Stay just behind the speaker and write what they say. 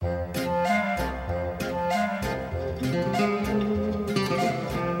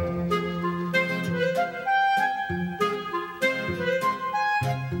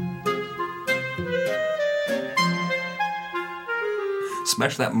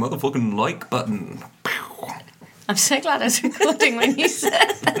smash that motherfucking like button. I'm so glad I was recording when you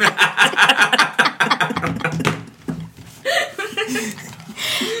said that.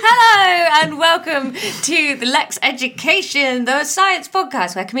 Hello and welcome to the Lex Education, the science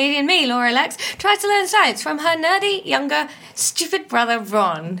podcast where comedian me, Laura Lex, tries to learn science from her nerdy, younger, stupid brother,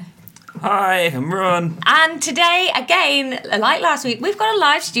 Ron. Hi, I'm Ron. And today, again, like last week, we've got a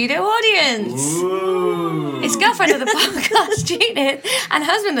live studio audience. Ooh. It's girlfriend of the podcast, Judith, and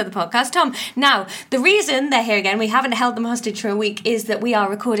husband of the podcast, Tom. Now, the reason they're here again, we haven't held them hostage for a week, is that we are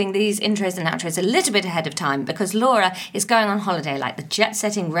recording these intros and outros a little bit ahead of time because Laura is going on holiday like the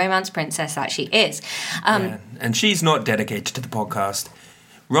jet-setting romance princess that she is. Yeah, and she's not dedicated to the podcast.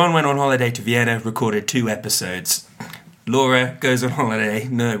 Ron went on holiday to Vienna, recorded 2 episodes. Laura goes on holiday.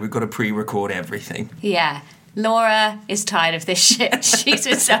 No, we've got to pre-record everything. Yeah. Laura is tired of this shit. She's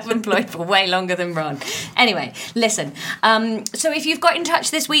been self-employed for way longer than Ron. Anyway, listen. So if you've got in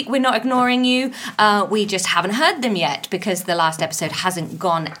touch this week, we're not ignoring you. We just haven't heard them yet because the last episode hasn't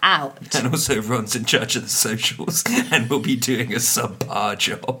gone out. And also Ron's in charge of the socials and will be doing a subpar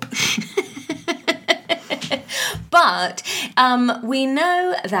job. But we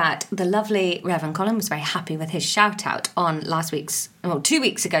know that the lovely Reverend Colin was very happy with his shout-out on 2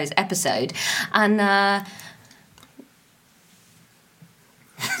 weeks ago's episode. And...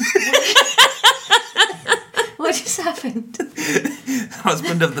 What just happened?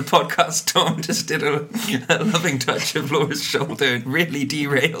 Husband of the podcast, Tom, just did a loving touch of Laura's shoulder and really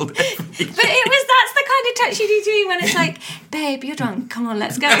derailed everything. But that's the kind of touch you do to me when it's like, babe, you're drunk, come on,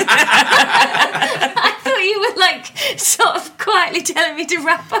 let's go. I thought you were like sort of quietly telling me to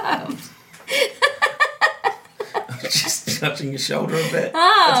wrap up. I was just touching your shoulder a bit.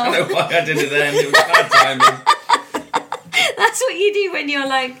 Oh. I don't know why I did it then. It was bad timing. That's what you do when you're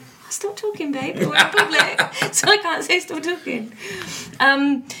like, stop talking, babe, we're in public, so I can't say stop talking.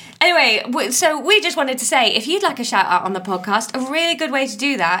 Anyway, so we just wanted to say, if you'd like a shout out on the podcast, a really good way to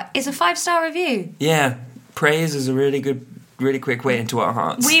do that is a 5-star review. Yeah, praise is a really quick way into our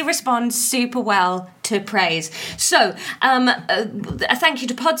hearts. We respond super well to praise. So, a thank you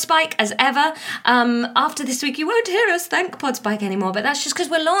to Podspike as ever. After this week, you won't hear us thank Podspike anymore, but that's just because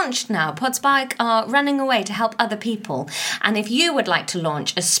we're launched now. Podspike are running away to help other people. And if you would like to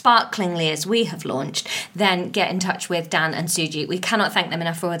launch as sparklingly as we have launched, then get in touch with Dan and Suji. We cannot thank them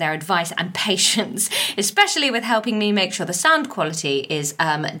enough for all their advice and patience, especially with helping me make sure the sound quality is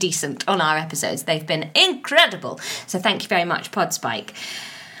decent on our episodes. They've been incredible. So thank you very much, Podspike.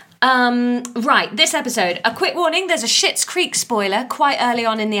 Right, this episode, a quick warning, there's a Schitt's Creek spoiler quite early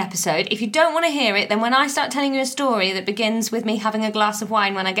on in the episode. If you don't want to hear it, then when I start telling you a story that begins with me having a glass of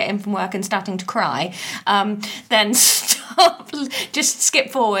wine when I get in from work and starting to cry, then stop, just skip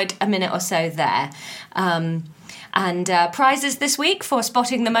forward a minute or so there. And prizes this week for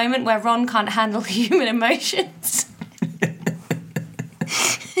spotting the moment where Ron can't handle human emotions.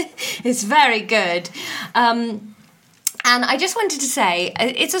 It's very good. And I just wanted to say,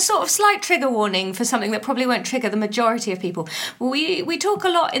 it's a sort of slight trigger warning for something that probably won't trigger the majority of people. We talk a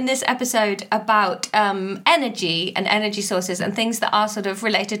lot in this episode about energy and energy sources and things that are sort of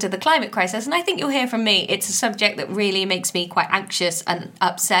related to the climate crisis. And I think you'll hear from me, it's a subject that really makes me quite anxious and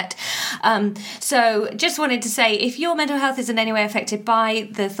upset. So just wanted to say, if your mental health is in any way affected by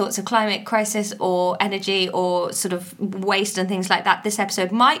the thoughts of climate crisis or energy or sort of waste and things like that, this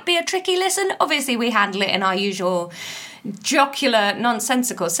episode might be a tricky listen. Obviously, we handle it in our usual jocular,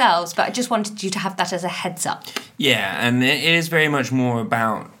 nonsensical selves, but I just wanted you to have that as a heads up. Yeah, and it is very much more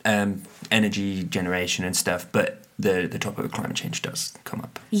about energy generation and stuff, but the topic of climate change does come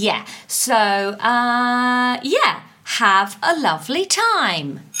up. Yeah, so, have a lovely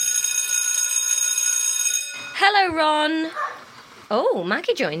time. Hello, Ron. Oh,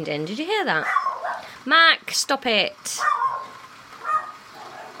 Mackie joined in. Did you hear that? Mac, stop it.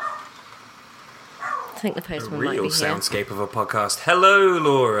 I think the postman might be here. Real soundscape of a podcast. Hello,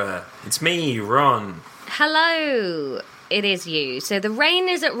 Laura. It's me, Ron. Hello. It is you. So the rain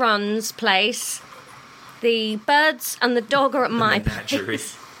is at Ron's place. The birds and the dog are at my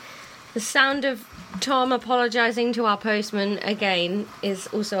place. The sound of Tom apologising to our postman again is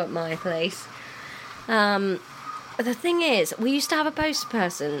also at my place. The thing is, we used to have a post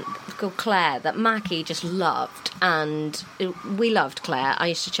person called Claire that Mackie just loved, and we loved Claire. I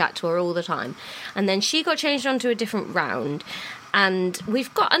used to chat to her all the time. And then she got changed onto a different round, and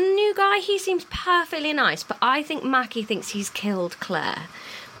we've got a new guy. He seems perfectly nice, but I think Mackie thinks he's killed Claire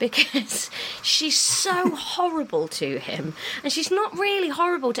because she's so horrible to him. And she's not really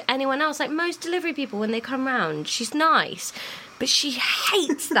horrible to anyone else. Like most delivery people, when they come round, she's nice. But she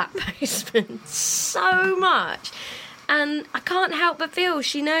hates that postman so much. and I can't help but feel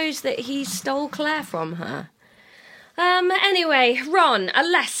she knows that he stole Claire from her. Anyway, Ron, a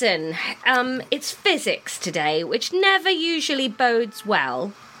lesson. It's physics today, which never usually bodes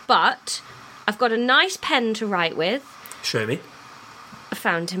well, but I've got a nice pen to write with. Show me. A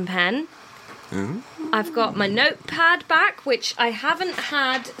fountain pen. I've got my notepad back, which I haven't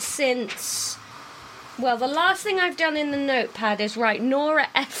had since... Well, the last thing I've done in the notepad is write Nora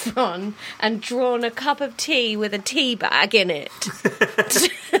Ephron and drawn a cup of tea with a tea bag in it.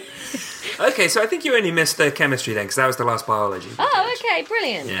 Okay, so I think you only missed the chemistry then, because that was the last biology. Oh, okay,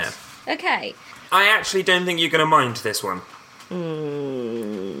 brilliant. Yeah. Okay. I actually don't think you're going to mind this one.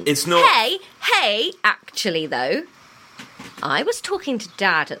 It's not... Hey, actually, though, I was talking to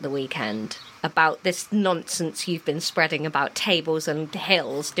Dad at the weekend about this nonsense you've been spreading about tables and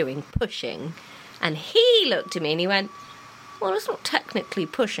hills doing pushing, and he looked at me and he went, well, it's not technically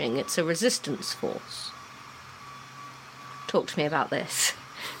pushing, it's a resistance force. Talk to me about this.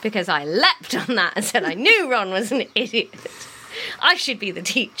 Because I leapt on that and said I knew Ron was an idiot. I should be the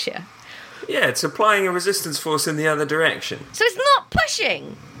teacher. Yeah, it's applying a resistance force in the other direction. So it's not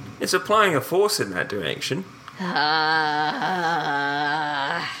pushing. It's applying a force in that direction.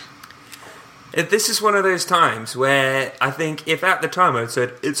 This is one of those times where I think if at the time I'd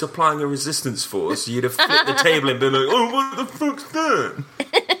said it's applying a resistance force, you'd have flipped the table and been like, oh, what the fuck's that?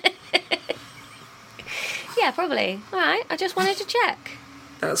 Yeah, probably. All right, I just wanted to check.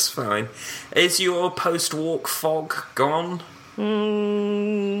 That's fine. Is your post-walk fog gone?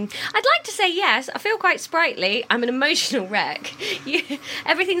 I'd like to say yes. I feel quite sprightly. I'm an emotional wreck.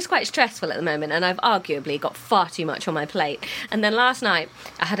 Everything's quite stressful at the moment, and I've arguably got far too much on my plate. And then last night,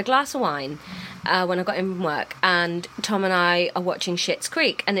 I had a glass of wine when I got in from work, and Tom and I are watching Schitt's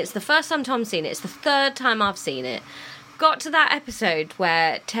Creek, and it's the first time Tom's seen it. It's the third time I've seen it. Got to that episode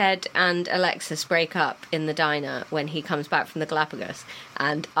where Ted and Alexis break up in the diner when he comes back from the Galapagos,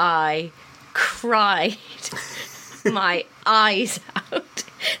 and I cried my eyes out.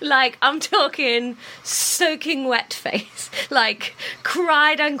 Like, I'm talking soaking wet face. Like,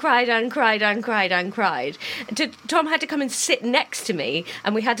 cried and cried and cried and cried and cried. Tom had to come and sit next to me,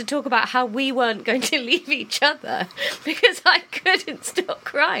 and we had to talk about how we weren't going to leave each other because I couldn't stop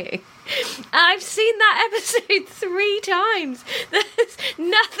crying. I've seen that episode 3 times. There's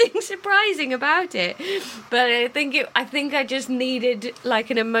nothing surprising about it, but I think I just needed like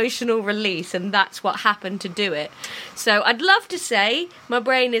an emotional release, and that's what happened to do it. So I'd love to say my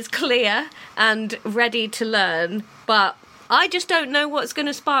brain is clear and ready to learn, but I just don't know what's going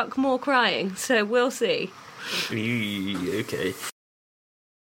to spark more crying. So we'll see. Okay.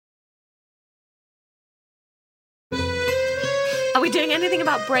 Are we doing anything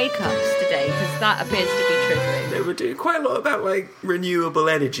about breakups today? Because that appears to be triggering. No, we're doing quite a lot about, like, renewable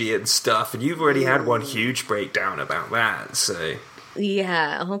energy and stuff, and you've already had one huge breakdown about that, so...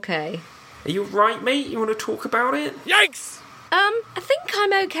 Yeah, okay. Are you right, mate? You want to talk about it? Yikes! I think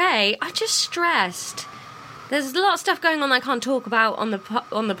I'm okay. I'm just stressed. There's a lot of stuff going on I can't talk about on the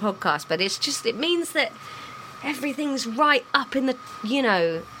podcast, but it means that everything's right up in the, you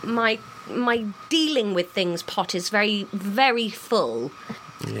know, my dealing with things pot is very, very full.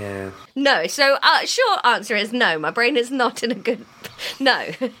 Yeah. No, so short answer is no. My brain is not in a good... No.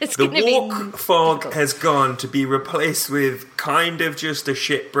 It's the gonna walk be fog difficult. has gone to be replaced with kind of just a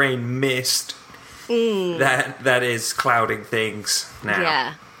shit brain mist that is clouding things now.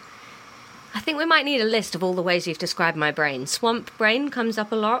 Yeah. I think we might need a list of all the ways you've described my brain. Swamp brain comes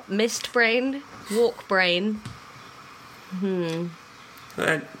up a lot. Mist brain. Walk brain.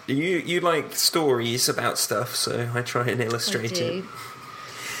 You like stories about stuff, so I try and illustrate it.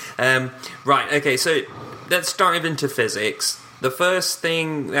 Right, okay, so let's dive into physics. The first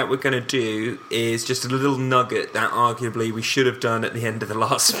thing that we're going to do is just a little nugget that arguably we should have done at the end of the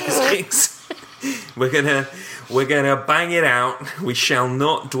last physics. We're gonna bang it out. We shall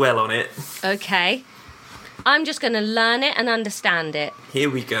not dwell on it. Okay. I'm just going to learn it and understand it. Here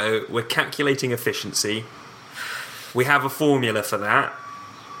we go. We're calculating efficiency. We have a formula for that.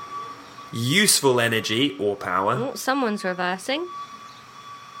 Useful energy or power. Oh, someone's reversing.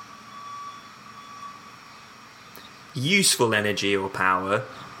 Useful energy or power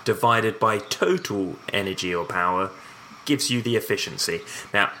divided by total energy or power gives you the efficiency.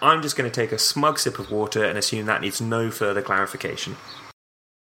 Now, I'm just going to take a smug sip of water and assume that needs no further clarification.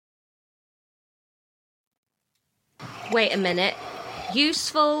 Wait a minute.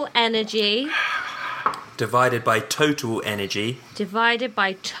 Useful energy Divided by total energy divided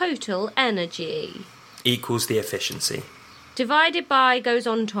by total energy. equals the efficiency. Divided by goes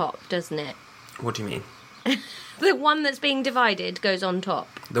on top, doesn't it? What do you mean? The one that's being divided goes on top.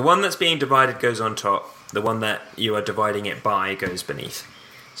 The one that's being divided goes on top. The one that you are dividing it by goes beneath.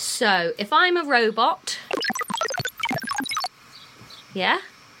 So, if I'm a robot... Yeah?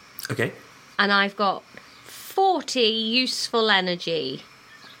 Okay. And I've got 40 useful energy.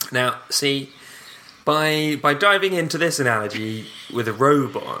 Now, see, by diving into this analogy with a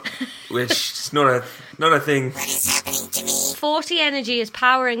robot, which is not a thing... What is happening to me? 40 energy is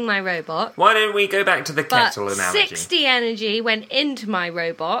powering my robot. Why don't we go back to the But kettle analogy? 60 energy went into my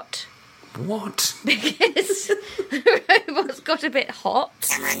robot What? because the robot's got a bit hot.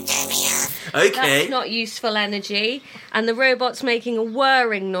 Someone turn me off. Okay. That's not useful energy. And the robot's making a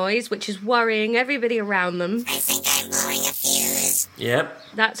whirring noise, which is worrying everybody around them. I think I'm blowing a fuse. Yep.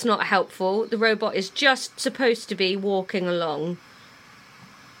 That's not helpful. The robot is just supposed to be walking along.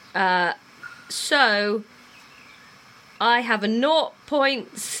 So, I have a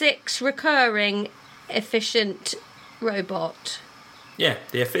 0.6 recurring efficient robot. Yeah,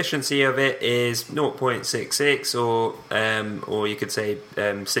 the efficiency of it is 0.66 or you could say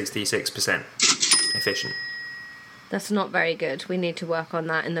 66% efficient. That's not very good. We need to work on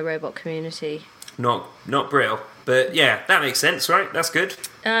that in the robot community. Not brill, but yeah, that makes sense, right? That's good.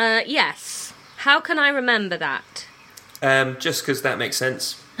 Yes. How can I remember that? Just because that makes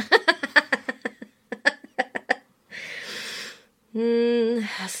sense.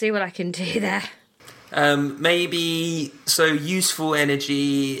 I'll see what I can do there. Maybe so useful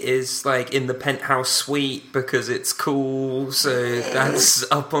energy is like in the penthouse suite because it's cool, so that's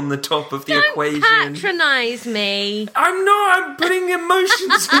up on the top of the equation. Don't patronise me. I'm not, I'm putting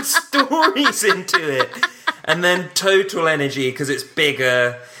emotions and stories into it. And then total energy because it's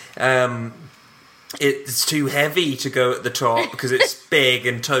bigger. It's too heavy to go at the top because it's big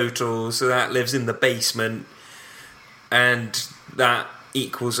and total, so that lives in the basement. And that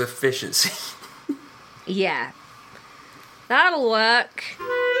equals efficiency. Yeah. That'll work.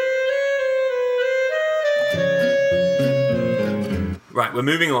 Right, we're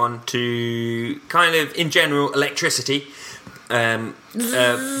moving on to kind of, in general, electricity. But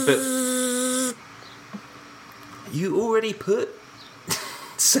you already put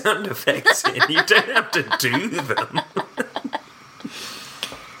sound effects in. You don't have to do them.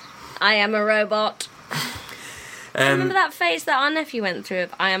 I am a robot. Remember that phase that our nephew went through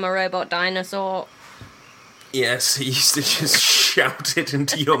of I am a robot dinosaur? Yes, he used to just shout it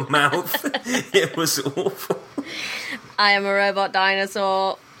into your mouth. It was awful. I am a robot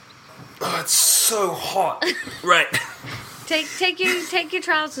dinosaur. Oh, it's so hot. Right. Take your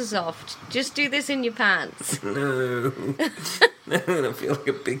trousers off. Just do this in your pants. No. I'm going to feel like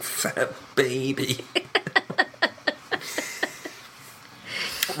a big fat baby.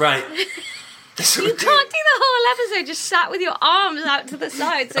 Right. So You can't do the whole episode just sat with your arms out to the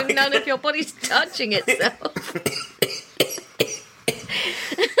side so none of your body's touching itself.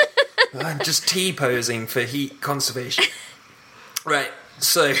 I'm just T-posing for heat conservation. Right,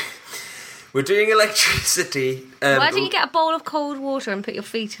 so we're doing electricity. Why don't you get a bowl of cold water and put your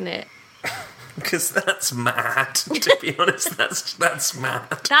feet in it? Because that's mad. To be honest, that's mad.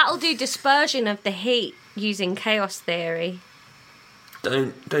 That'll do dispersion of the heat using chaos theory.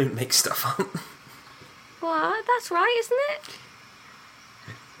 Don't make stuff up. Well, that's right, isn't it?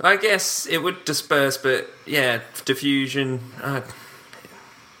 I guess it would disperse, but yeah, diffusion.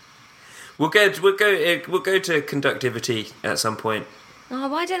 We'll go to conductivity at some point. Oh,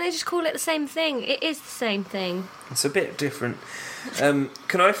 why don't they just call it the same thing? It is the same thing. It's a bit different. Can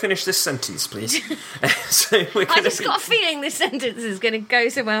I finish this sentence, please? So we're I gonna just got a feeling this sentence is going to go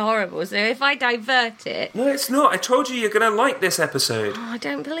somewhere horrible, so if I divert it... No, it's not. I told you you're going to like this episode. Oh, I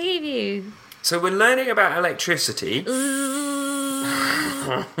don't believe you. So we're learning about electricity.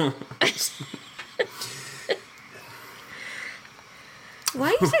 Why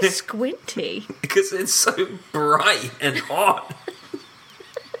are you so squinty? Because it's so bright and hot.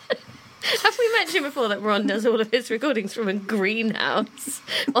 Have we mentioned before that Ron does all of his recordings from a greenhouse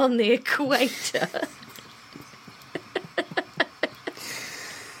on the equator?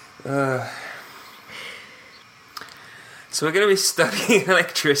 So we're going to be studying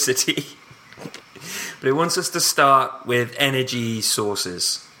electricity. But it wants us to start with energy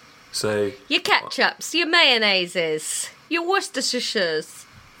sources. So Your ketchups, your mayonnaises, your Worcestershires.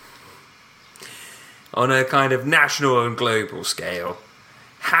 on a kind of national and global scale,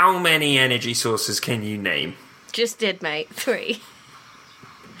 how many energy sources can you name? Just did, mate. 3.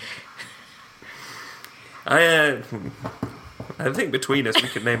 I think between us we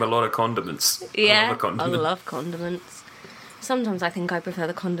could name a lot of condiments. Yeah, A lot of I condiments. love condiments. Sometimes I think I prefer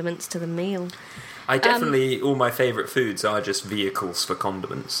the condiments to the meal. I definitely, all my favourite foods are just vehicles for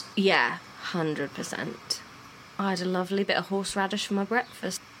condiments. Yeah, 100%. I had a lovely bit of horseradish for my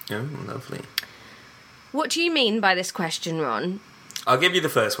breakfast. Oh, lovely. What do you mean by this question, Ron? I'll give you the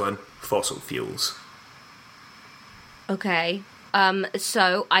first one. Fossil fuels. Okay.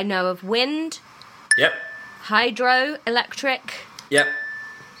 So I know of wind, Yep. hydro, electric, Yep.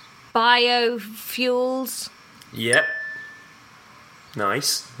 biofuels, Yep.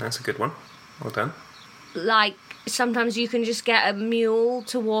 Nice. That's a good one. Well done. like sometimes you can just get a mule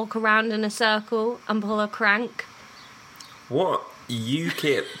to walk around in a circle and pull a crank. What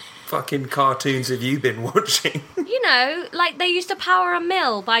UKIP fucking cartoons have you been watching? You know, like they used to power a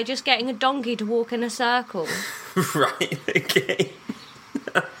mill by just getting a donkey to walk in a circle. Right, okay.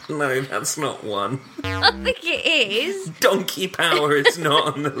 No, that's not one. I think it is. Donkey power is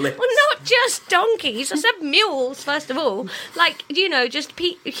not on the list. Well, not just donkeys. I said mules, first of all. Like, you know, just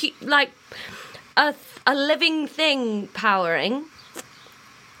like a living thing powering.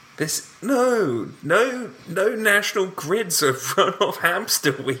 No national grids of run off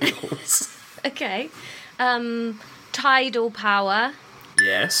hamster wheels. Okay. Tidal power.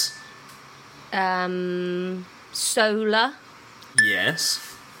 Yes. Solar. Yes.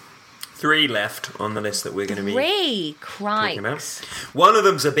 3 left on the list that we're going to be talking about. Crikes. One of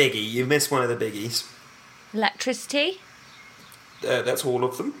them's a biggie. You missed one of the biggies. Electricity. That's all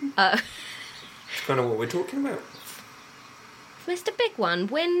of them. It's kind of what we're talking about. Missed a big one.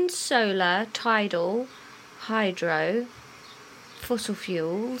 Wind, solar, tidal, hydro, fossil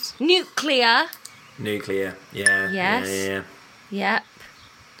fuels, nuclear. Nuclear. Yeah. Yes. Yeah.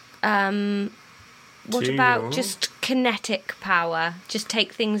 Yep. What 2 about more. just kinetic power? Just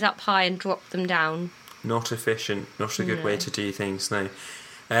take things up high and drop them down. Not efficient. Not a good No. way to do things. No.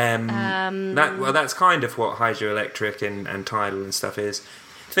 That's kind of what hydroelectric and tidal and stuff is.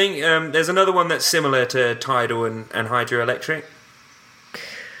 I think there's another one that's similar to tidal and hydroelectric.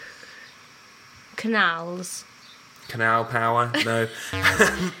 Canals. Canal power. No.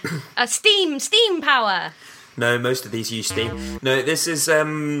 Steam power. No, most of these use steam. No, this is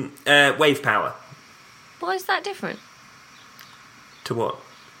wave power. Why is that different? To what?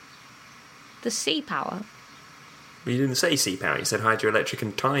 The sea power. You didn't say sea power, you said hydroelectric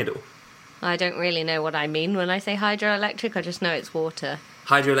and tidal. I don't really know what I mean when I say hydroelectric. I just know it's water.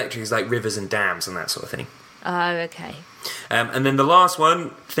 Hydroelectric is like rivers and dams and that sort of thing. Oh, okay. And then the last one,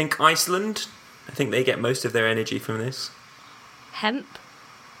 think Iceland. I think they get most of their energy from this. Hemp.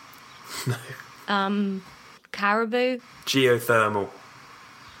 No. Caribou. Geothermal.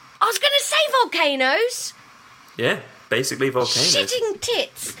 I was going to say volcanoes. Yeah, basically volcanoes. Shitting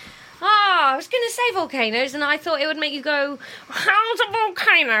tits. I was going to say volcanoes, and I thought it would make you go, how's a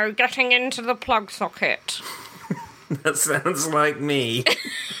volcano getting into the plug socket? That sounds like me.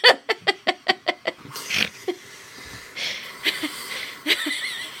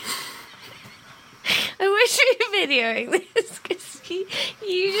 I wish we were videoing this, because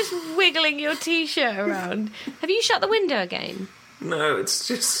you just wiggling your t-shirt around. Have you shut the window again? No, it's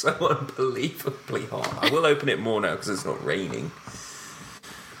just so unbelievably hot. I will open it more now because it's not raining.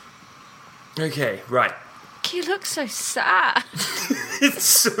 Okay, right. You look so sad. It's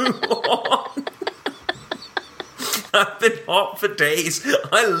so hot. I've been hot for days.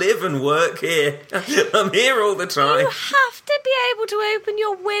 I live and work here. I'm here all the time. You have to be able to open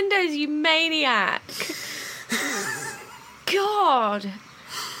your windows, you maniac. God.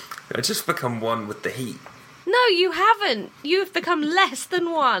 I just become one with the heat. No, you haven't. You've become less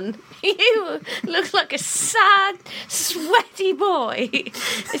than one. You look like a sad, sweaty boy.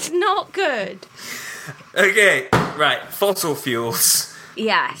 It's not good. Okay, right. Fossil fuels.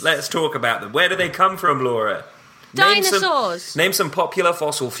 Yes. Let's talk about them. Where do they come from, Laura? Dinosaurs. Name some popular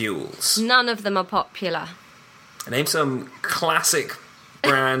fossil fuels. None of them are popular. Name some classic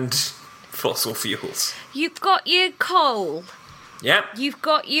brand fossil fuels. You've got your coal. Yep, You've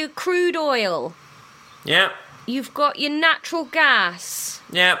got your crude oil. yep, You've got your natural gas.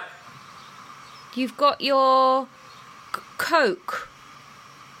 yep. You've got your coke.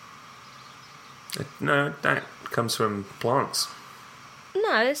 No, that comes from plants.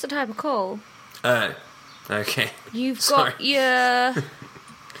 No, it's a type of coal. Oh, okay. You've Sorry. got your...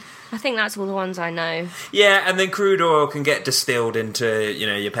 I think that's all the ones I know. Yeah, and then crude oil can get distilled into,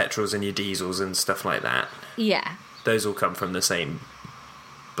 your petrols and your diesels and stuff like that. Yeah. Those all come from the same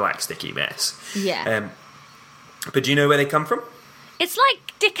black sticky mess. Yeah. But do you know where they come from? It's like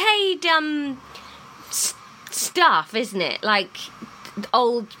decayed stuff, isn't it? Like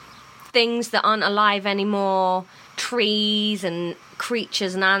old things that aren't alive anymore, trees and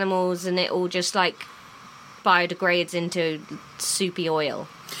creatures and animals, and it all just like biodegrades into soupy oil.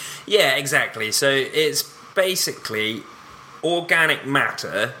 Yeah, exactly. So it's basically organic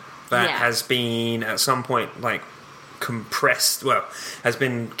matter that has been at some point like compressed, has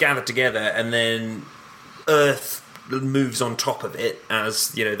been gathered together and then Earth moves on top of it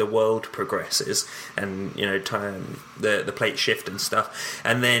as, you know, the world progresses, and, you know, the plates shift and stuff,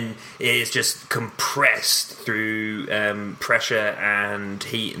 and then it is just compressed through pressure and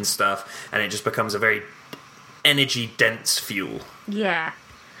heat and stuff, and it just becomes a very energy dense fuel. Yeah.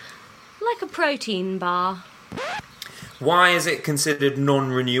 Like a protein bar. Why is it considered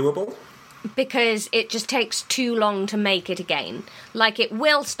non-renewable? Because it just takes too long to make it again. Like, it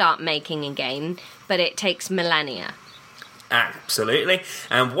will start making again, but it takes millennia. Absolutely.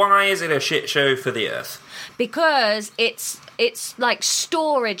 And why is it a shit show for the Earth? Because it's like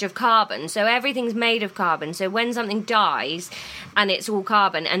storage of carbon, so everything's made of carbon. So when something dies and it's all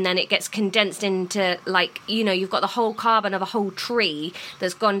carbon, and then it gets condensed into, like, you know, you've got the whole carbon of a whole tree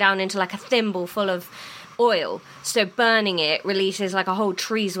that's gone down into like a thimble full of oil. So burning it releases like a whole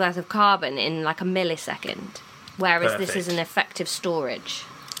tree's worth of carbon in like a millisecond, whereas this is an effective storage.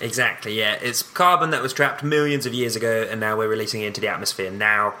 Exactly, yeah. It's carbon that was trapped millions of years ago, and now we're releasing it into the atmosphere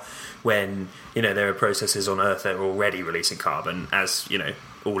now, when, you know, there are processes on Earth that are already releasing carbon, as, you know,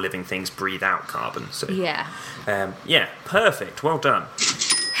 all living things breathe out carbon. So yeah, perfect. Well done.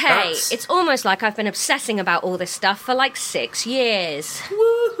 Hey, it's almost like I've been obsessing about all this stuff for like 6 years.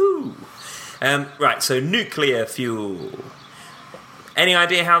 Woohoo! Right, so nuclear fuel. Any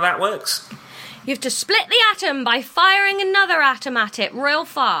idea how that works? You have to split the atom by firing another atom at it real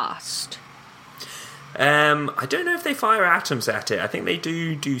fast. I don't know if they fire atoms at it. I think they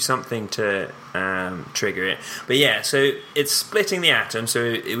do something to trigger it. But yeah, so it's splitting the atom.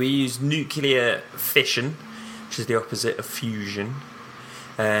 So we use nuclear fission, which is the opposite of fusion.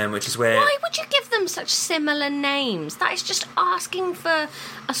 Which is where... Why would you give them such similar names? That is just asking for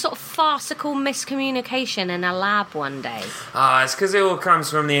a sort of farcical miscommunication in a lab one day. It's because it all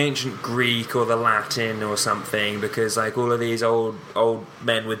comes from the ancient Greek or the Latin or something, because, like, all of these old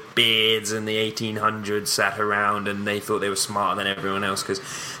men with beards in the 1800s sat around and they thought they were smarter than everyone else because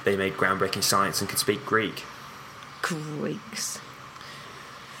they made groundbreaking science and could speak Greek. Greeks.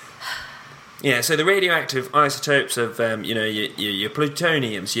 Yeah, so the radioactive isotopes of, your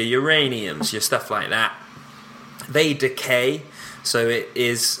plutoniums, your uraniums, your stuff like that, they decay. So it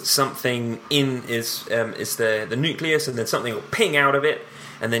is something is the nucleus, and then something will ping out of it,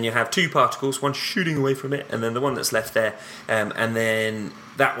 and then you have two particles, one shooting away from it, and then the one that's left there, and then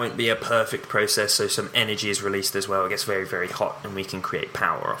that won't be a perfect process, so some energy is released as well. It gets very, very hot, and we can create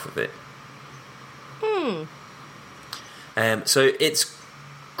power off of it. So it's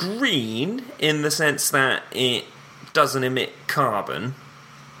green in the sense that it doesn't emit carbon,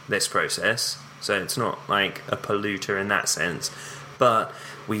 this process, so it's not like a polluter in that sense, but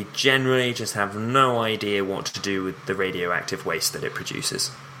we generally just have no idea what to do with the radioactive waste that it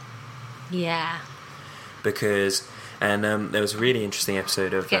produces. Yeah. Because, and there was a really interesting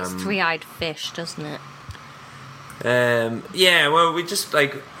episode of... It gets three-eyed fish, doesn't it? Yeah, well, we just,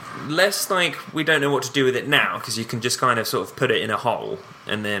 like... Less like we don't know what to do with it now, because you can just kind of sort of put it in a hole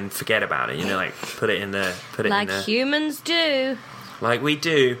and then forget about it, you know, like put it in the humans do, like we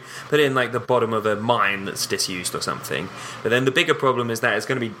do, put it in like the bottom of a mine that's disused or something. But then the bigger problem is that it's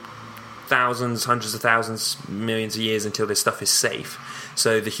going to be thousands, hundreds of thousands, millions of years until this stuff is safe.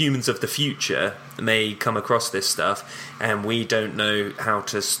 So the humans of the future may come across this stuff, and we don't know how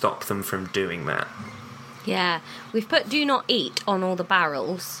to stop them from doing that. Yeah, we've put "do not eat" on all the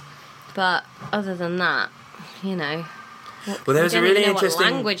barrels, but other than that, you know, well, there was a really interesting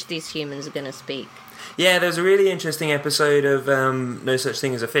what language these humans are going to speak. Yeah, there's a really interesting episode of No Such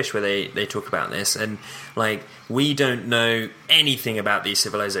Thing as a Fish where they talk about this, and like we don't know anything about these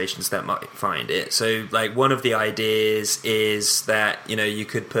civilizations that might find it. So like one of the ideas is that, you know, you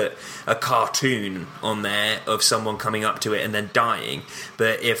could put a cartoon on there of someone coming up to it and then dying,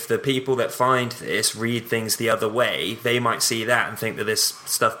 but if the people that find this read things the other way, they might see that and think that this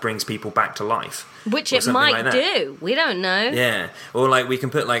stuff brings people back to life. Which it might do. We don't know. Yeah. Or like we can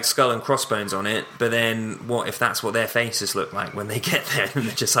put like skull and crossbones on it, but then what if that's what their faces look like when they get there and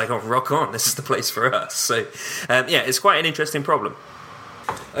they're just like, oh, rock on, this is the place for us. So yeah, it's quite an interesting problem.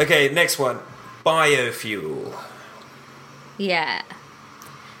 Okay, next one. Biofuel. Yeah.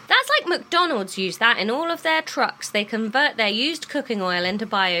 That's like McDonald's use that in all of their trucks. They convert their used cooking oil into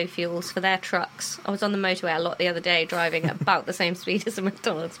biofuels for their trucks. I was on the motorway a lot the other day, driving at about the same speed as a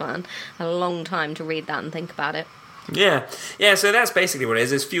McDonald's man. A long time to read that and think about it. Yeah, so that's basically what it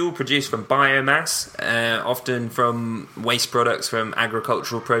is. It's fuel produced from biomass, often from waste products from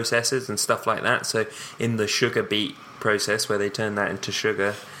agricultural processes and stuff like that. So in the sugar beet process, where they turn that into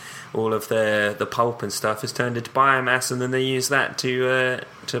sugar, all of the pulp and stuff is turned into biomass, and then they use that to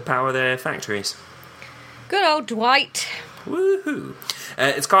power their factories. Good old Dwight. Woohoo!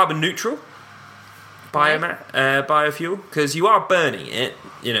 It's carbon neutral. biofuel, because you are burning it,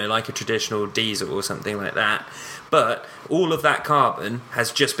 like a traditional diesel or something like that. But all of that carbon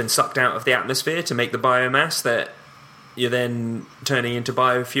has just been sucked out of the atmosphere to make the biomass that you're then turning into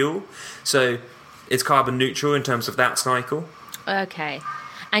biofuel. So it's carbon neutral in terms of that cycle. Okay.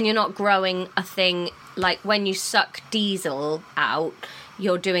 And you're not growing a thing, like when you suck diesel out,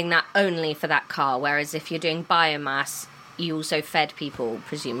 you're doing that only for that car, whereas if you're doing biomass, you also fed people,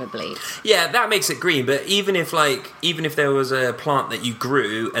 presumably. Yeah, that makes it green, but even if there was a plant that you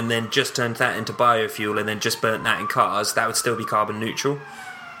grew and then just turned that into biofuel and then just burnt that in cars, that would still be carbon neutral.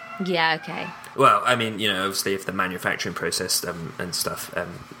 Yeah, okay. Well, I mean, obviously if the manufacturing process and stuff,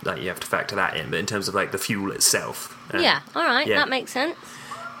 you have to factor that in, but in terms of like the fuel itself... yeah, alright, yeah. That makes sense.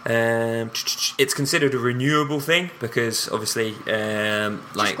 It's considered a renewable thing because obviously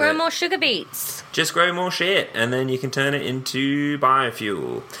Just grow more sugar beets. Just grow more shit and then you can turn it into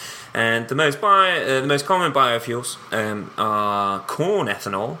biofuel. And the most common biofuels are corn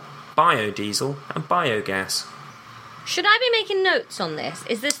ethanol, biodiesel and biogas. Should I be making notes on this?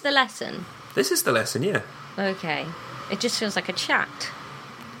 Is this the lesson? This is the lesson, yeah. Okay. It just feels like a chat.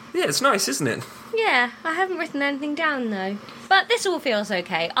 Yeah, it's nice, isn't it? Yeah, I haven't written anything down though. But this all feels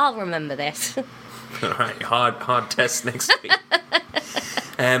okay. I'll remember this. Alright, hard test next week.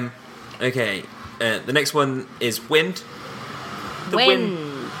 Okay, the next one is wind.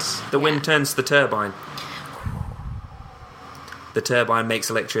 The wind turns the turbine. The turbine makes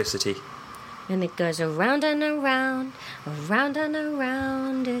electricity. And it goes around and around, around and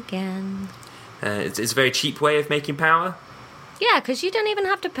around again. It's a very cheap way of making power. Yeah, because you don't even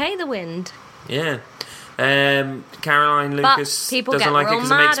have to pay the wind. Yeah. Caroline Lucas doesn't like it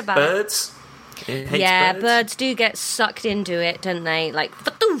because it makes birds. Yeah, birds do get sucked into it, don't they? Like,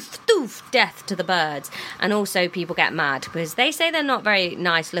 doof, doof, death to the birds. And also people get mad because they say they're not very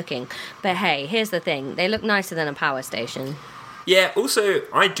nice looking. But hey, here's the thing. They look nicer than a power station. Yeah, also,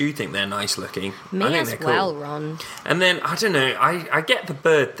 I do think they're nice looking. Me I think as they're well, cool. Ron. And then, I don't know, I get the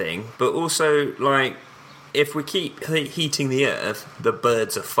bird thing, but also, like, if we keep heating the earth, the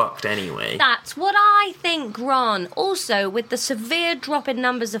birds are fucked anyway. That's what I think, Ron. Also, with the severe drop in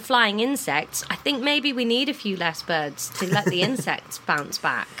numbers of flying insects, I think maybe we need a few less birds to let the insects bounce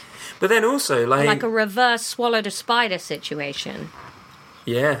back. But then also, like a reverse swallowed a spider situation.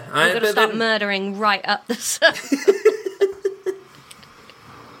 Yeah. We've got to start murdering right up the surface.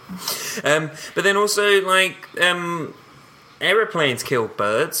 But then also, like, aeroplanes kill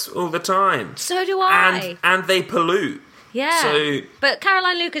birds all the time. So do I. And they pollute. Yeah. But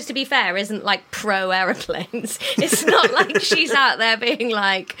Caroline Lucas, to be fair, isn't like pro aeroplanes. It's not like she's out there being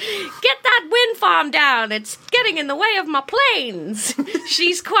like, get that wind farm down, it's getting in the way of my planes.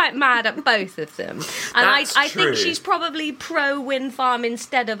 She's quite mad at both of them. And I think she's probably pro wind farm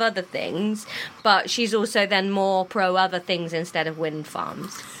instead of other things, but she's also then more pro other things instead of wind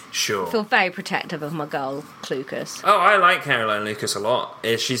farms. Sure. I feel very protective of my girl, Lucas. Oh, I like Caroline Lucas a lot.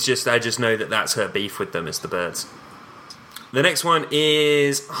 I just know that that's her beef with them, is the birds. The next one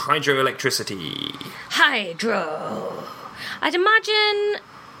is hydroelectricity. Hydro. I'd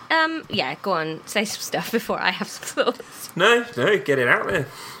imagine... yeah, go on. Say some stuff before I have some thoughts. No, get it out there.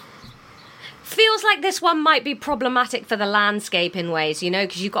 Feels like this one might be problematic for the landscape in ways,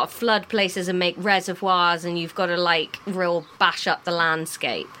 because you've got to flood places and make reservoirs and you've got to, like, real bash up the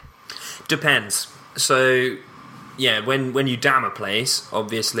landscape. Depends. So, yeah, when you dam a place,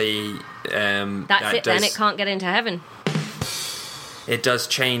 obviously... then it can't get into heaven. It does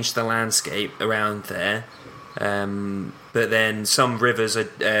change the landscape around there. But then some rivers are...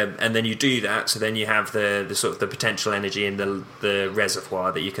 and then you do that, so then you have the sort of the potential energy in the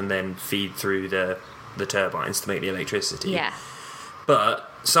reservoir that you can then feed through the turbines to make the electricity. Yeah.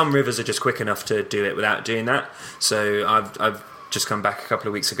 But some rivers are just quick enough to do it without doing that. So I've just come back a couple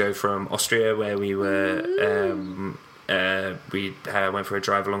of weeks ago from Austria, where we were... we went for a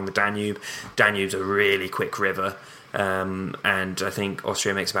drive along the Danube. Danube's a really quick river. And I think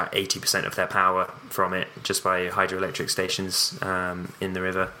Austria makes about 80% of their power from it just by hydroelectric stations in the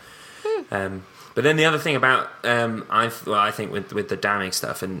river. But then the other thing about I think with the damming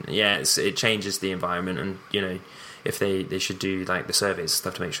stuff, and it changes the environment, and if they should do like the surveys and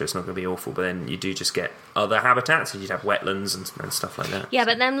stuff to make sure it's not going to be awful, but then you do just get other habitats, you'd have wetlands and stuff like that. Yeah,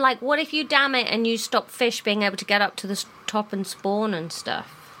 but then like what if you dam it and you stop fish being able to get up to the top and spawn and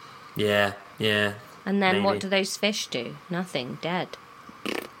stuff? Yeah. And then maybe. What do those fish do? Nothing. Dead.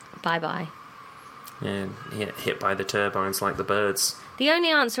 Bye-bye. Yeah, hit by the turbines like the birds. The only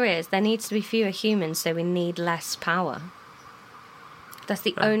answer is there needs to be fewer humans, so we need less power. That's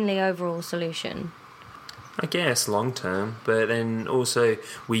the only overall solution. I guess long term, but then also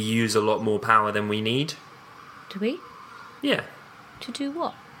we use a lot more power than we need. Do we? Yeah. To do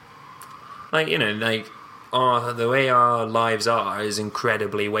what? Like, the way our lives are is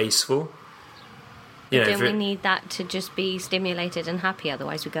incredibly wasteful. Don't we need that to just be stimulated and happy?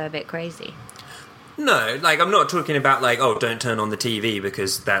 Otherwise, we go a bit crazy. No, I'm not talking about don't turn on the TV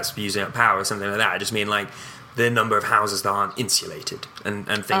because that's using up power or something like that. I just mean the number of houses that aren't insulated and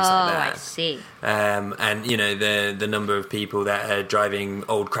things like that. I see. And the number of people that are driving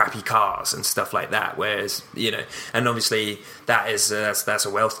old crappy cars and stuff like that. Whereas and obviously that's a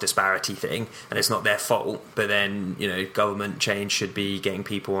wealth disparity thing, and it's not their fault. But then government change should be getting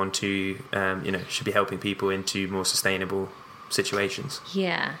people onto should be helping people into more sustainable situations.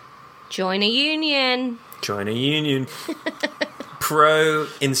 Yeah. Join a union. Join a union. Pro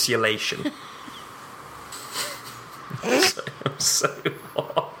insulation. I'm so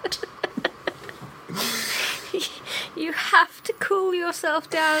hot. You have to cool yourself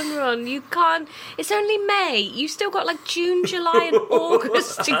down, Ron. You can't. It's only May. You still got June, July, and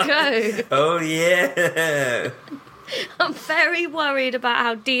August to go. Oh yeah. I'm very worried about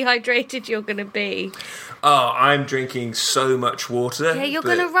how dehydrated you're going to be. Oh, I'm drinking so much water. Yeah, you're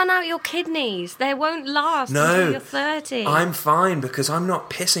going to run out your kidneys. They won't last until you're 30. I'm fine because I'm not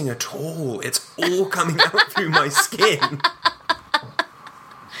pissing at all. It's all coming out through my skin.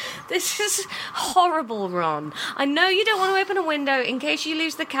 This is horrible, Ron. I know you don't want to open a window in case you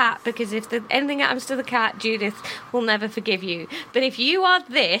lose the cat, because if anything happens to the cat, Judith will never forgive you. But if you are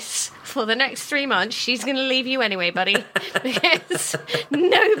this for the next 3 months, she's going to leave you anyway, buddy. Because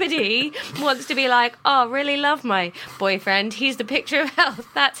nobody wants to be like, oh, really love my boyfriend. He's the picture of health.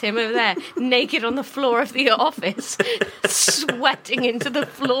 That's him over there, naked on the floor of the office, sweating into the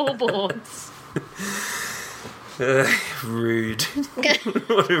floorboards. Rude.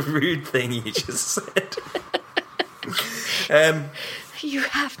 What a rude thing you just said. You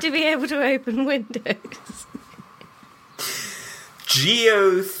have to be able to open windows.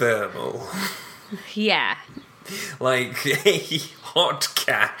 Geothermal. Yeah. Like a hot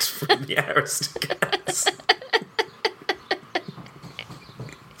cat from the Aristocats.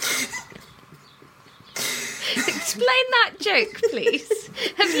 Explain that joke, please.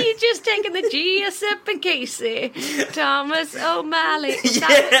 Have you just taken the Giuseppe Casey, Thomas O'Malley?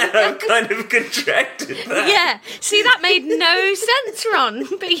 I've kind of contracted that. Yeah, see, that made no sense, Ron,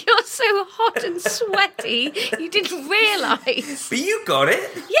 but you're so hot and sweaty, you didn't realise. But you got it.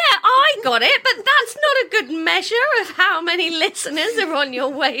 Yeah, I got it, but that's not a good measure of how many listeners are on your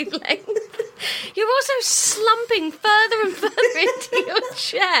wavelength. You're also slumping further and further into your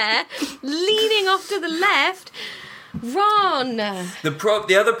chair, leaning off to the left. Ron!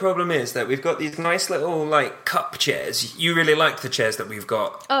 The other problem is that we've got these nice little, cup chairs. You really like the chairs that we've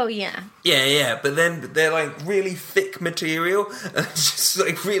got. Oh, yeah. Yeah, but then they're, really thick material, and it's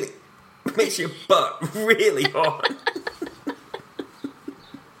just, really makes your butt really hot.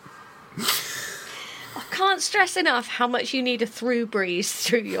 Can't stress enough how much you need a through breeze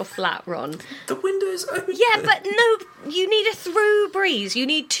through your flat, Ron. The window's open. Yeah, but no, you need a through breeze. You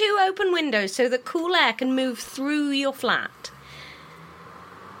need 2 open windows so that cool air can move through your flat.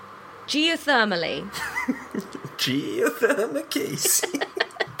 Geothermally. Geothermal Casey.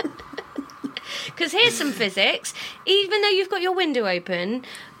 Because here's some physics. Even though you've got your window open,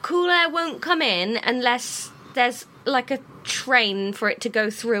 cool air won't come in unless there's a train for it to go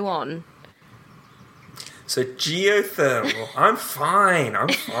through on. So geothermal. I'm fine.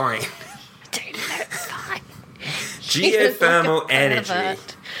 Don't look fine. Geothermal energy.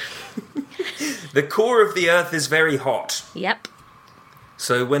 The core of the Earth is very hot. Yep.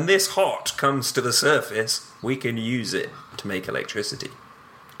 So when this hot comes to the surface, we can use it to make electricity.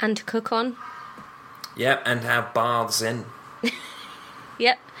 And to cook on. Yep, and have baths in.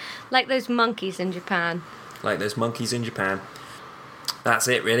 Yep. Like those monkeys in Japan. That's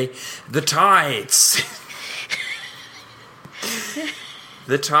it, really. The tides.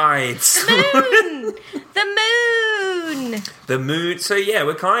 The tides. The moon. So yeah,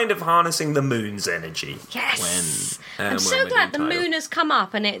 we're kind of harnessing the moon's energy. Yes. I'm I'm so glad the moon has come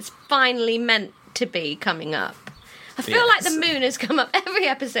up and it's finally meant to be coming up. I feel like the moon has come up every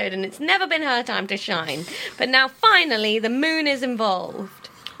episode and it's never been her time to shine. But now finally the moon is involved.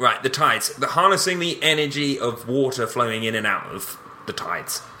 Right, the tides. The harnessing the energy of water flowing in and out of the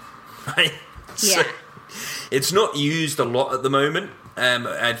tides. Right? Yeah. So, it's not used a lot at the moment.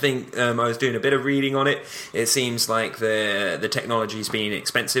 I think I was doing a bit of reading on it. It seems like the technology's been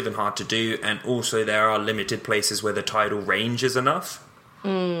expensive and hard to do, and also there are limited places where the tidal range is enough.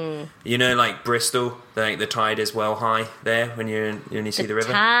 You know, like Bristol, like the tide is well high there when you see the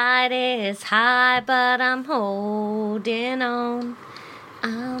river. Tide is high, but I'm holding on.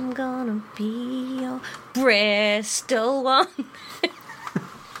 I'm gonna be your Bristol one.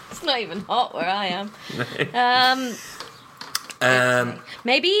 It's not even hot where I am.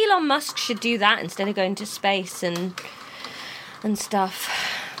 Maybe Elon Musk should do that instead of going to space and stuff.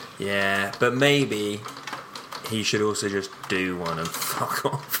 Yeah, but maybe he should also just do one and fuck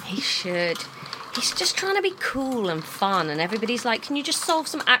off. He should. He's just trying to be cool and fun, and everybody's like, can you just solve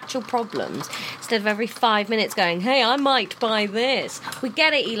some actual problems instead of every 5 minutes going, hey, I might buy this. We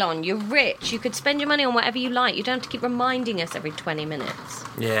get it, Elon, you're rich, you could spend your money on whatever you like, you don't have to keep reminding us every 20 minutes.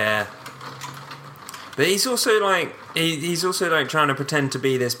 Yeah. But he's also like trying to pretend to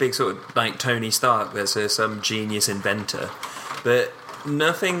be this big sort of like Tony Stark that's some genius inventor. But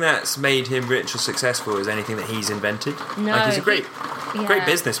nothing that's made him rich or successful is anything that he's invented. No, like he's a great yeah.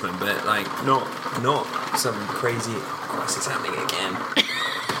 businessman, but like not some crazy. Oh, this is happening again.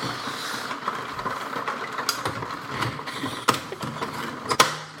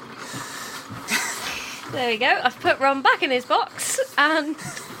 There we go. I've put Ron back in his box, and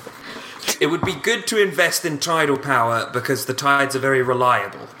It would be good to invest in tidal power because the tides are very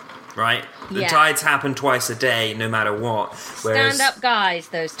reliable, right? The Yeah. tides happen twice a day, no matter what. Whereas, stand up, guys.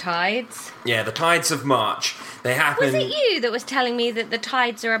 Those tides. yeah, the tides of March, they happen. Was it you that was telling me that the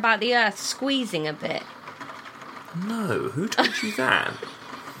tides are about the Earth squeezing a bit? No, who told you that?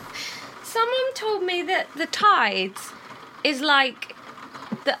 Someone told me that the tides is like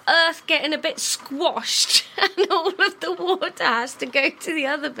the Earth getting a bit squashed, and all of the water has to go to the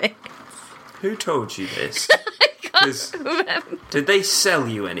other bit. Who told you this? I can't 'Cause- remember. Did they sell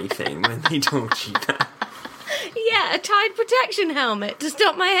you anything when they told you that? Yeah, a tide protection helmet to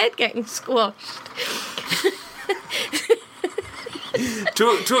stop my head getting squashed.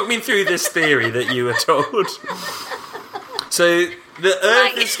 Talk me through this theory that you were told. So the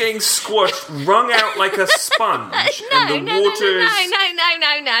Earth Like- is getting squashed, wrung out like a sponge, and the water is.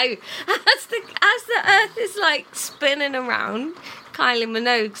 No. As the Earth is like spinning around, Kylie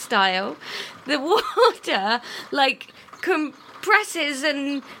Minogue style, the water like compresses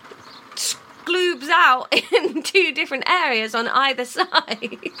and gloobs out in two different areas on either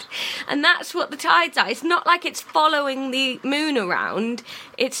side, and that's what the tides are. It's not like it's following the moon around.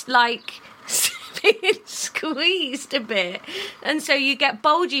 It's like being squeezed a bit, and so you get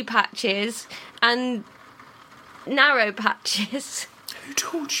bulgy patches and narrow patches. Who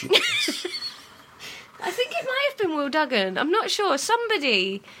told you this? I think it might have been Will Duggan. I'm not sure.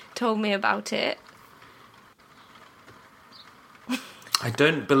 Somebody told me about it. I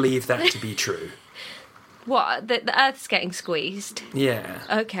don't believe that to be true. What? That the Earth's getting squeezed? Yeah.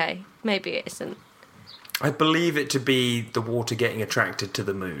 Okay, maybe it isn't. I believe it to be the water getting attracted to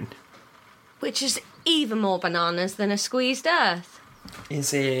the moon. Which is even more bananas than a squeezed Earth.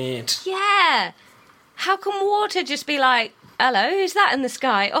 Is it? Yeah. How can water just be like, hello, who's that in the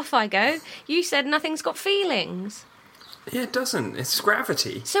sky? Off I go. You said nothing's got feelings. Yeah, it doesn't. It's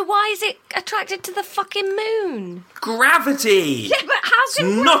gravity. So why is it attracted to the fucking moon? Gravity! Yeah, but how It's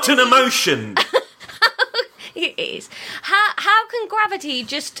can not an gravity- emotion! It is. How can gravity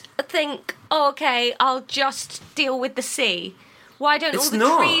just think, oh, okay, I'll just deal with the sea? Why don't It's all the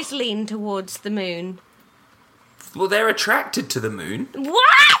not. trees lean towards the moon? Well, they're attracted to the moon.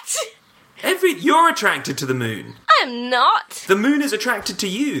 What? You're attracted to the moon. I'm not. The moon is attracted to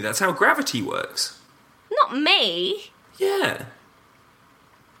you. That's how gravity works. Not me. Yeah.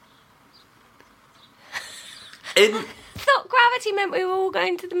 In, Thought gravity meant we were all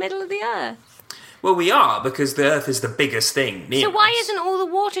going to the middle of the earth. well, we are, because the Earth is the biggest thing near So why us. isn't all the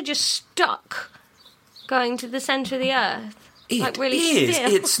water just stuck going to the centre of the earth? It like really is.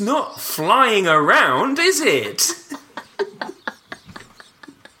 still? It's not flying around, is it?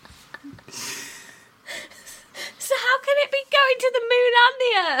 So how can it be going to the moon and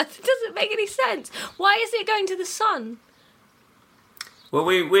the earth? It doesn't make any sense. Why is it going to the sun? Well,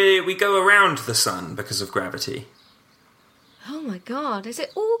 we go around the sun because of gravity. Oh my god, is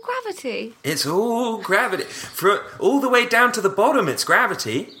it all gravity? It's all gravity. All the way down to the bottom, it's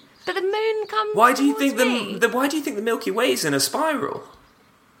gravity. But the moon comes Why do you towards think me. why do you think the Milky Way's in a spiral?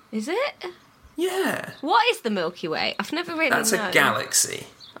 Is it? Yeah. What is the Milky Way? I've never really That's known. a galaxy.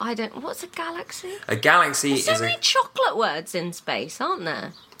 I don't... What's a galaxy? A galaxy There's so is many chocolate words in space, aren't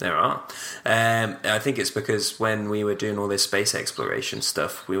there? There are. I think it's because when we were doing all this space exploration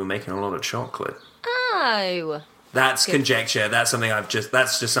stuff, we were making a lot of chocolate. Oh. That's Good. conjecture. That's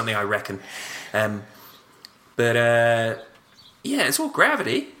just something I reckon. Yeah, it's all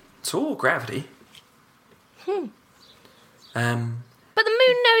gravity. It's all gravity. But But the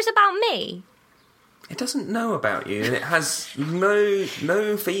moon knows about me. It doesn't know about you, and it has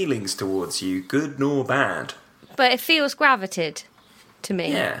no feelings towards you, good nor bad. But it feels gravitated to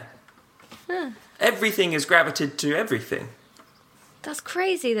me. Yeah. Everything is gravitated to everything. That's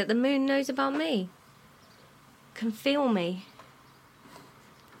crazy that the moon knows about me. Can feel me.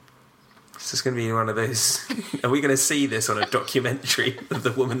 This is going to be one of those... Are we going to see this on a documentary of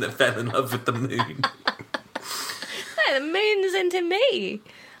the woman that fell in love with the moon? No, the moon's into me.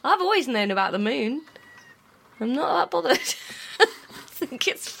 I've always known about the moon. I'm not that bothered. I think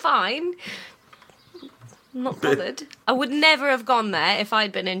it's fine. I'm not bothered. I would never have gone there if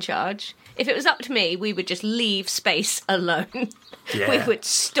I'd been in charge. If it was up to me, we would just leave space alone. Yeah. We would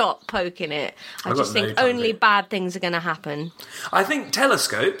stop poking it. I I've just got no think time only for it. bad things are going to happen. I think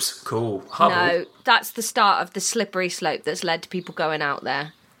telescopes, cool. Hubble. No, that's the start of the slippery slope that's led to people going out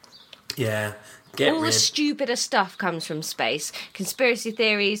there. Yeah. Get All the rid. stupidest stuff comes from space. Conspiracy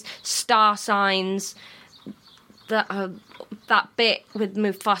theories, star signs, that bit with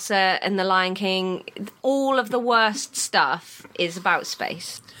Mufasa and the Lion King. All of the worst stuff is about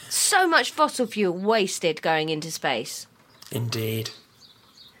space. So much fossil fuel wasted going into space. Indeed.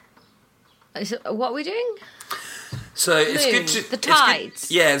 What are we doing? So it's Moon, good to... the it's good-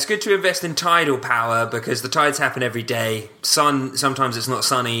 tides. yeah, it's good to invest in tidal power because the tides happen every day. Sun, sometimes it's not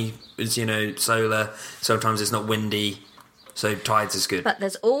sunny, it's, solar. Sometimes it's not windy. So tides is good. But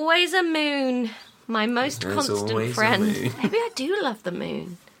there's always a moon. My most There's constant always a friend. moon. Maybe I do love the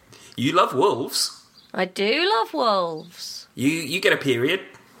moon. You love wolves. I do love wolves. You get a period.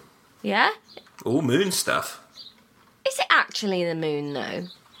 Yeah? All moon stuff. Is it actually the moon, though?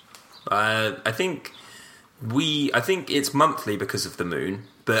 I think it's monthly because of the moon,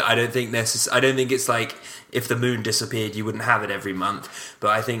 but I don't think it's like if the moon disappeared, you wouldn't have it every month. But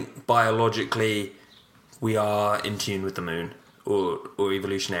I think biologically, we are in tune with the moon, or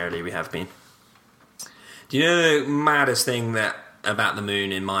evolutionarily, we have been. Do you know the maddest thing about the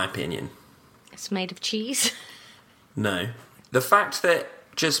moon, in my opinion? It's made of cheese. No, the fact that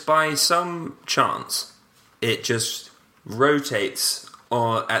just by some chance, it just rotates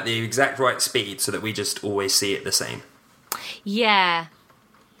at the exact right speed so that we just always see it the same. Yeah.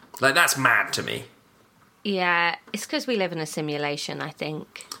 Like, that's mad to me. Yeah. It's because we live in a simulation, I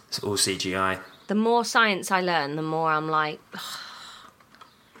think. It's all CGI. The more science I learn, the more I'm like,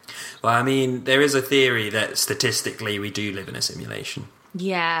 Well, I mean, there is a theory that statistically we do live in a simulation.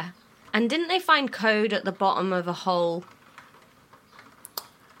 yeah. And didn't they find code at the bottom of a hole?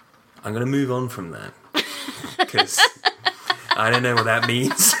 I'm going to move on from that. Because I don't know what that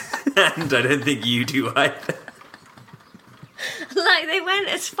means. And I don't think you do either. Like, they went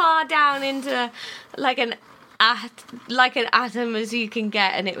as far down into like an atom as you can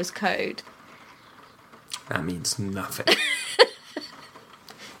get, and it was code. That means nothing.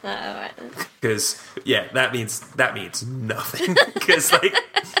 Alright. Because, yeah, that means nothing. Because, like,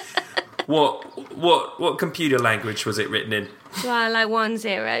 what computer language was it written in? Well, like 1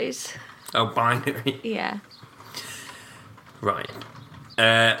 zeros. Oh, binary. Yeah. Right.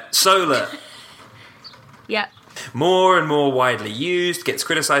 Solar. Yep. More and more widely used, gets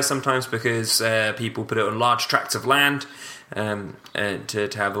criticised sometimes because people put it on large tracts of land to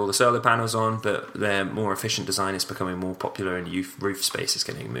have all the solar panels on, but their more efficient design is becoming more popular and roof space is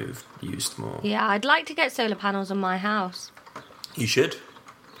getting used more. Yeah, I'd like to get solar panels on my house. You should.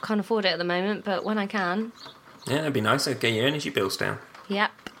 Can't afford it at the moment, but when I can. Yeah, that'd be nice. It'd get your energy bills down.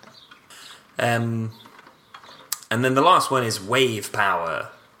 Yep. And then the last one is wave power.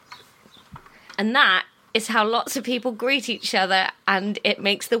 And that is how lots of people greet each other, and it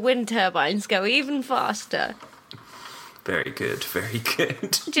makes the wind turbines go even faster. Very good, very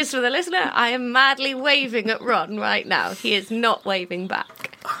good. Just for the listener, I am madly waving at Ron right now. He is not waving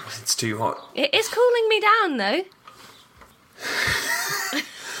back. Oh, it's too hot. It is cooling me down, though.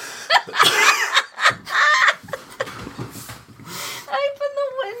 Open the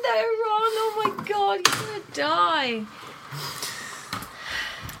window, Ron. Oh my god, you're gonna die.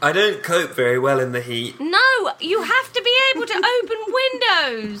 I don't cope very well in the heat. No, you have to be able to open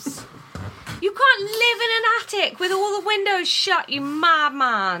windows. You can't live in an attic with all the windows shut, you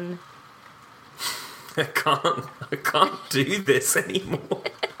madman. I can't do this anymore.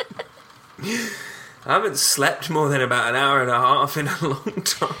 I haven't slept more than about an hour and a half in a long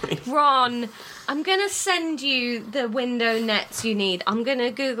time. Ron, I'm going to send you the window nets you need. I'm going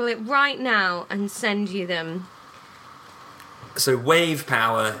to Google it right now and send you them. So wave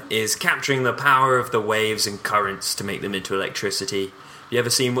power is capturing the power of the waves and currents to make them into electricity. You ever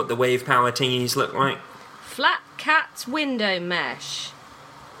seen what the wave power tingies look like? Flat Cat's window mesh.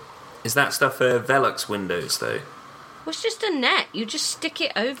 Is that stuff for Velux windows, though? What it's just a net. You just stick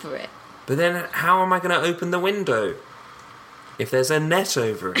it over it. But then how am I going to open the window if there's a net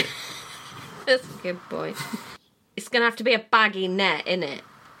over it? That's a good boy. It's going to have to be a baggy net, innit?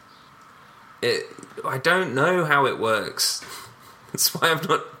 I don't know how it works. That's why I've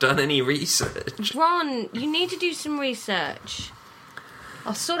not done any research. Ron, you need to do some research.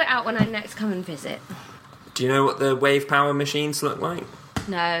 I'll sort it out when I next come and visit. Do you know what the wave power machines look like?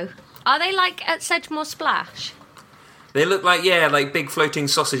 No. Are they like at Sedgemoor Splash? They look like, like big floating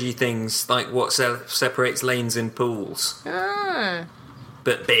sausagey things, like what separates lanes in pools. Ah.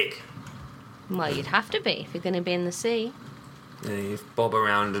 But big. Well, you'd have to be if you're going to be in the sea. Yeah, you bob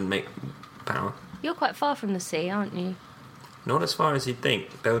around and make power. You're quite far from the sea, aren't you? Not as far as you'd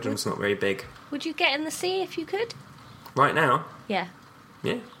think. Belgium's not very big. Would you get in the sea if you could? Right now? Yeah.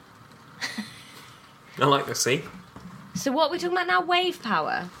 Yeah. I like the sea. So what we're talking about now, wave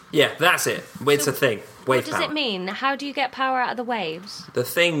power? Yeah, that's it. It's a thing. Wave What power. does it mean? How do you get power out of the waves? The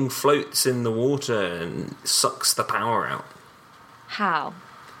thing floats in the water and sucks the power out. How?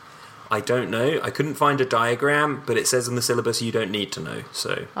 I don't know. I couldn't find a diagram, but it says in the syllabus you don't need to know,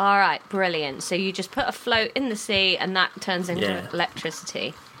 so... All right, brilliant. So you just put a float in the sea and that turns into Yeah.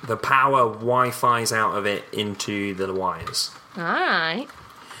 electricity. The power Wi-Fi's out of it into the wires. All right.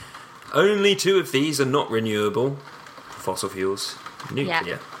 Only 2 of these are not renewable. Fossil fuels.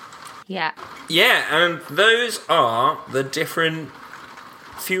 Nuclear. Yeah. Yeah, and those are the different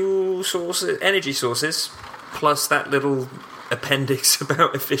fuel sources, energy sources, plus that little appendix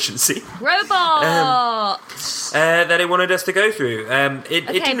about efficiency Robots! that it wanted us to go through. It Okay,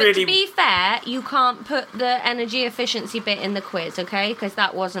 didn't but really... to be fair, you can't put the energy efficiency bit in the quiz, okay? Because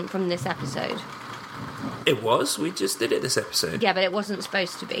that wasn't from this episode. It was. We just did it this episode. Yeah, but it wasn't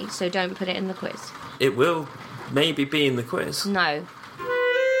supposed to be, so don't put it in the quiz. It will maybe be in the quiz. No.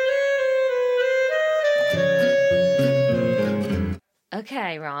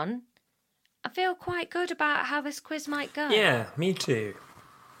 Okay, Ron. I feel quite good about how this quiz might go. Yeah, me too.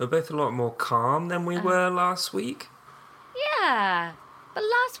 We're both a lot more calm than we were last week. Yeah. But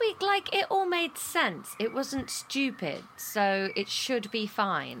last week, like, it all made sense. It wasn't stupid, so it should be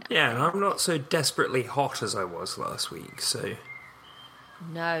fine. Yeah, and I'm not so desperately hot as I was last week, so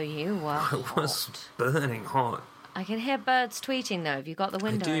No, you were I was hot. burning hot. I can hear birds tweeting, though. Have you got the I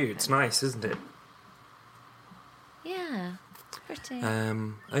window do, open? it's nice, isn't it? Yeah, it's pretty.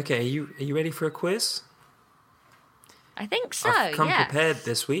 Okay, are you ready for a quiz? I think so, I've come yeah. prepared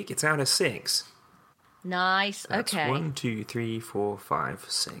this week. It's out of 6. Nice, That's okay. 1, 2, 3, 4, 5,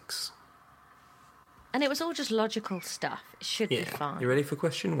 6. And it was all just logical stuff. It should be Yeah. fine. You ready for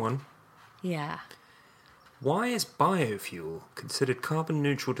question 1? Yeah. Why is biofuel considered carbon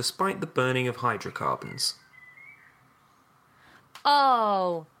neutral despite the burning of hydrocarbons?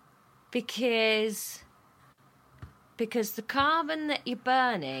 Oh, because the carbon that you're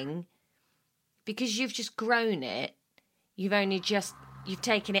burning, because you've just grown it, you've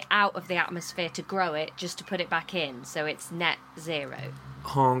taken it out of the atmosphere to grow it just to put it back in, so it's net zero.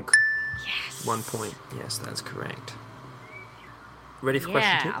 Honk. Yes. 1 point. Yes, that's correct. Ready for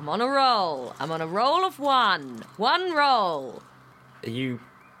question 2? Yeah, I'm on a roll. I'm on a roll of one. One roll. Are you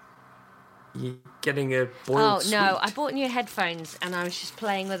getting a boiled Oh, no, I sweet? bought new headphones and I was just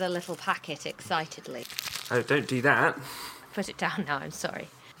playing with a little packet excitedly. Oh, don't do that. Put it down now, I'm sorry.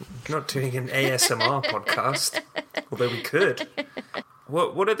 Not doing an ASMR podcast, although we could.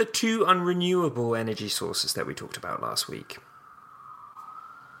 What are the 2 unrenewable energy sources that we talked about last week?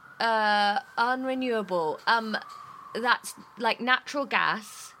 Unrenewable. That's like natural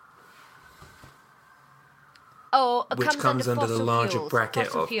gas. Oh, it Which comes under the fossil larger fuels. bracket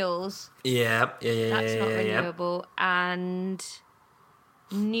Fossil of- fuels. Yeah. That's not renewable. And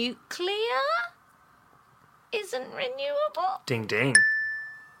nuclear isn't renewable. Ding ding.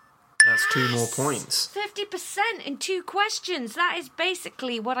 That's 2 more points. 50% in 2 questions. That is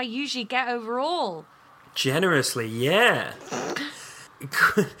basically what I usually get overall. Generously, yeah.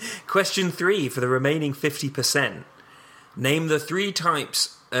 Question 3 for the remaining 50%. Name the 3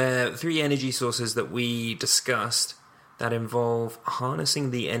 types, 3 energy sources that we discussed that involve harnessing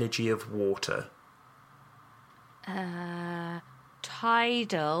the energy of water.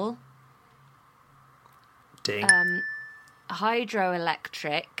 Tidal, Ding.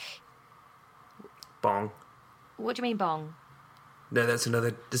 hydroelectric. Bong. What do you mean bong? No, that's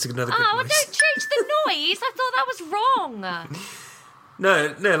another good Oh, noise. don't change the noise. I thought that was wrong.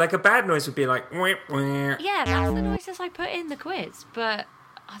 No, like a bad noise would be like... Wah, wah. Yeah, that's the noises I put in the quiz. But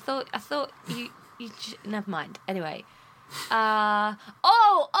I thought you never mind. Anyway. And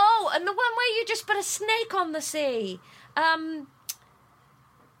the one where you just put a snake on the sea.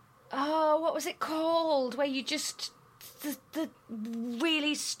 What was it called? Where you just the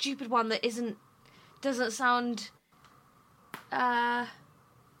really stupid one that doesn't sound. What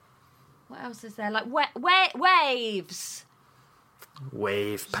else is there? Like waves.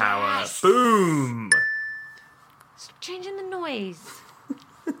 Wave power. Yes. Boom. Stop changing the noise.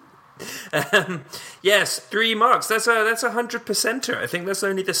 Yes, 3 marks. That's a 100%er. I think that's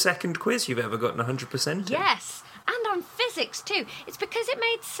only the second quiz you've ever gotten 100% in. Yes, and on physics too. It's because it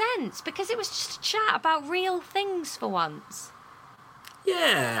made sense. Because it was just a chat about real things for once.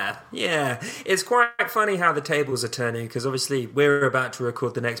 Yeah. It's quite funny how the tables are turning, because obviously we're about to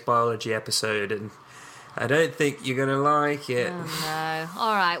record the next biology episode, and I don't think you're going to like it. Oh, no.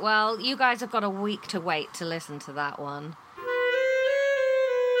 All right, well, you guys have got a week to wait to listen to that one.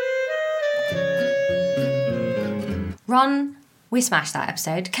 Ron, we smashed that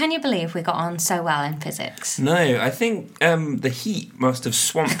episode. Can you believe we got on so well in physics? No, I think the heat must have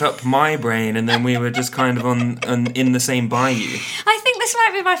swamped up my brain, and then we were just kind of in the same bayou. I think this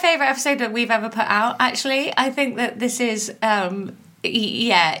might be my favourite episode that we've ever put out, actually. I think that this is...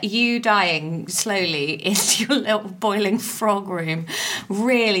 you dying slowly into your little boiling frog room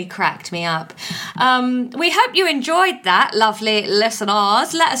really cracked me up. We hope you enjoyed that, lovely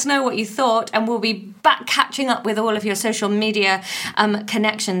listeners. Let us know what you thought, and we'll be back catching up with all of your social media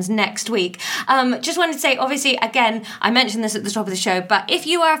connections next week. Just wanted to say, obviously, again, I mentioned this at the top of the show, but if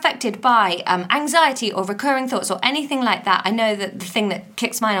you are affected by anxiety or recurring thoughts or anything like that, I know that the thing that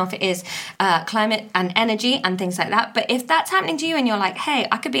kicks mine off is climate and energy and things like that. But if that's happening to you and you're like, hey,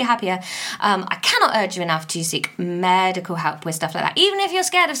 I could be happier, I cannot urge you enough to seek medical help with stuff like that. Even if you're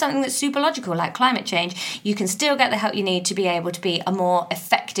scared of something that's super logical, like climate change, you can still get the help you need to be able to be a more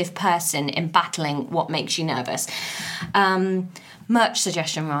effective person in battling what makes you nervous. Merch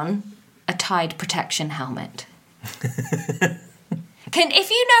suggestion, Ron, a Tide protection helmet. If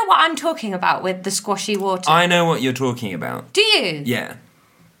you know what I'm talking about with the squashy water. I know what you're talking about. Do you? Yeah.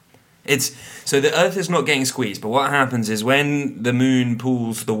 So the Earth is not getting squeezed, but what happens is when the moon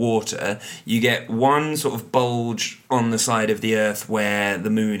pools the water, you get one sort of bulge on the side of the Earth where the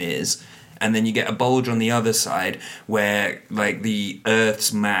moon is, and then you get a bulge on the other side where, like, the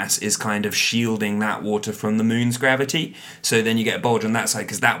Earth's mass is kind of shielding that water from the moon's gravity. So then you get a bulge on that side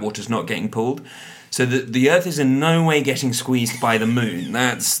because that water's not getting pulled. So the Earth is in no way getting squeezed by the moon.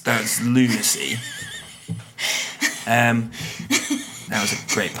 That's lunacy. That was a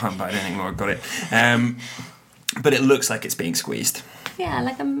great pun, but I don't think Laura got it. But it looks like it's being squeezed. Yeah,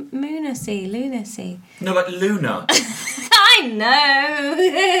 like a lunacy. No, like Luna. I know.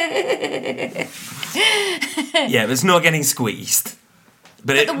 Yeah, but it's not getting squeezed.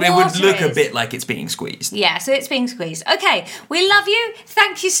 But it would look a bit like it's being squeezed. Yeah, so it's being squeezed. Okay, we love you.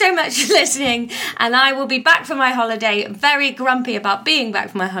 Thank you so much for listening. And I will be back for my holiday, very grumpy about being back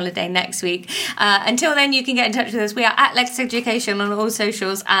for my holiday next week. Until then, you can get in touch with us. We are at Lex Education on all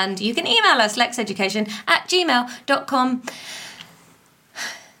socials. And you can email us, lexeducation@gmail.com.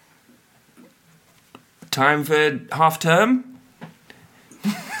 Time for half term?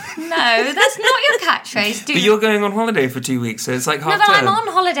 No, that's not your catchphrase, dude. But you're going on holiday for 2 weeks, so it's like half No, but term. I'm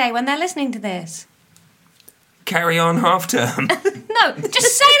on holiday when they're listening to this. Carry on half term. No,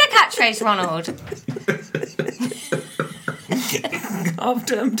 just say the catchphrase, Ronald. Half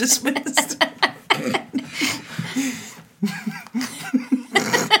term dismissed.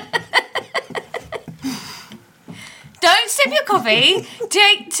 Don't sip your coffee.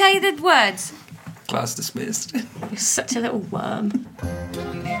 Say the words. Class dismissed. You're such a little worm.